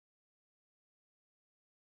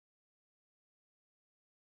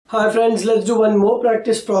Hi friends, let's do one more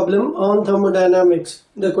practice problem on thermodynamics.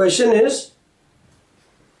 The question is,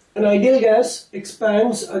 an ideal gas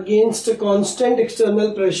expands against a constant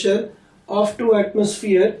external pressure of 2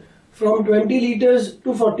 atmosphere from 20 liters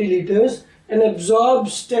to 40 liters and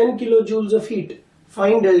absorbs 10 kilojoules of heat.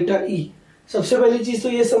 Find delta E. सबसे पहली चीज तो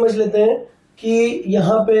ये समझ लेते हैं कि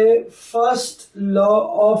यहाँ पे फर्स्ट लॉ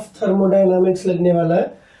ऑफ थर्मोडायनामिक्स लगने वाला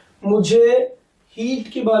है. मुझे हीट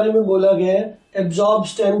के बारे में बोला गया है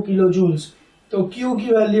एब्जॉर्ब्स 10 किलो जूल्स, तो Q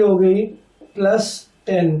की वैल्यू हो गई plus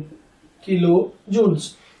 10 kilo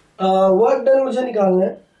joules. Work done मुझे निकालना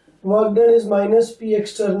है. Work done is minus P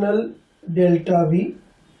external delta we.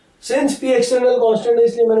 Since P external constant है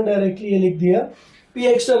इसलिए मैंने डायरेक्टली ये लिख दिया. पी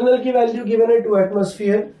एक्सटर्नल की वैल्यू गिवन है 2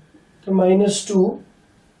 एटमॉस्फेयर, तो -2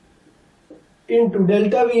 into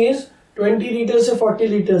delta we is 20 litre से 40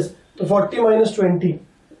 लीटर्स, तो 40 माइनस 20.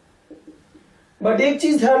 बट एक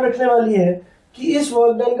चीज ध्यान रखने वाली है कि इस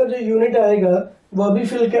वर्क डन का जो यूनिट आएगा वह भी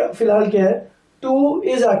फिलहाल क्या है, 2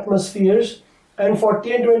 इज एटमॉस्फेयर्स एंड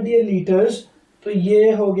 40 एंड 20 है लीटर्स, तो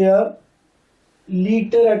ये हो गया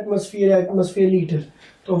लीटर एटमॉस्फेयर, एटमॉस्फेयर लीटर.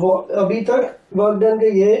 तो वो अभी तक वर्क डन का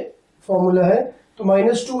ये फॉर्मूला है. तो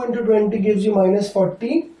 -2 into 20 gives you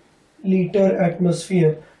 -40 litre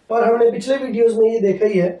atmosphere. पर हमने पिछले वीडियोस में ये देखा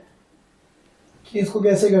ही है कि इसको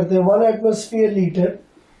कैसे करते हैं. 1 atmosphere litre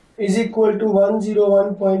is equal to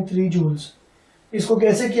 101.3 joules. इसको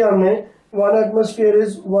कैसे किया हमने, 1 एटमॉस्फेयर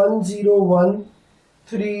इज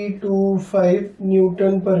 101,325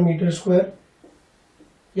 न्यूटन पर मीटर स्क्वायर.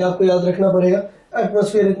 ये आपको याद रखना पड़ेगा.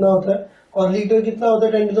 एटमॉस्फेयर इतना होता है और लीटर कितना होता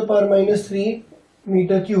है, 10⁻³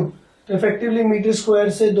 मीटर क्यूब. तो इफेक्टिवली मीटर स्क्वायर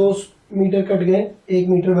से 2 मीटर कट गए, 1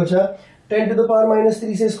 मीटर बचा. 10⁻³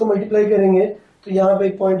 से इसको मल्टीप्लाई करेंगे तो यहाँ पे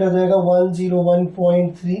एक पॉइंट आ जाएगा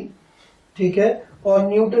 101.3, ठीक है. और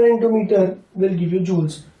Newton into metre will give you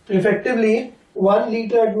joules. तो effectively 1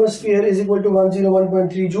 litre atmosphere is equal to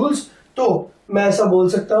 101.3 joules. तो मैं ऐसा बोल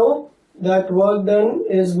सकता हूं that work done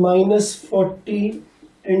is -40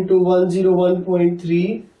 into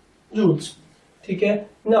 101.3 joules. ठीक है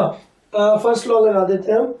ना. फर्स्ट लॉ लगा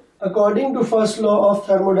देते हैं हम. According to first law of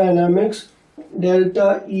thermodynamics, delta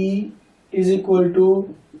E is equal to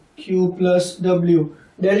Q plus W.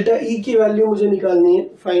 Delta E की वैल्यू मुझे निकालनी है.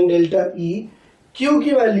 Find delta E. Q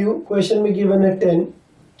की वैल्यू क्वेश्चन में गिवन है 10,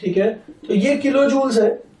 ठीक है. तो ये किलो जूल्स है,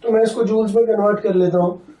 तो मैं इसको जूल्स में कन्वर्ट कर लेता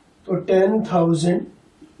हूं. तो 10,000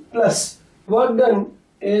 plus work done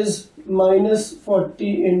is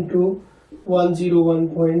 -40 into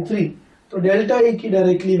 101.3. तो डेल्टा ई की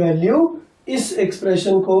डायरेक्टली वैल्यू इस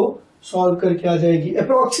एक्सप्रेशन को सॉल्व करके आ जाएगी.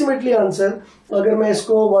 अप्रोक्सीमेटली आंसर, अगर मैं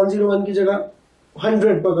इसको 101 की जगह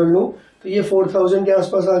 100 पकड़ लूं तो ये 4000 के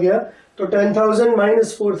आसपास आ गया. तो 10,000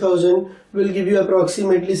 minus 4000 will give you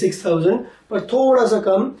approximately 6000, पर थोड़ा सा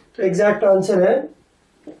कम. तो एग्जैक्ट आंसर है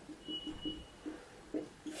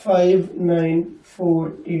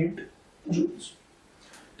 5948 जूल्स.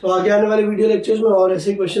 तो आगे आने वाले वीडियो लेक्चर्स में और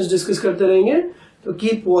ऐसे क्वेश्चंस डिस्कस करते रहेंगे. तो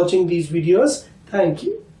keep watching these videos. Thank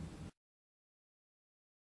you.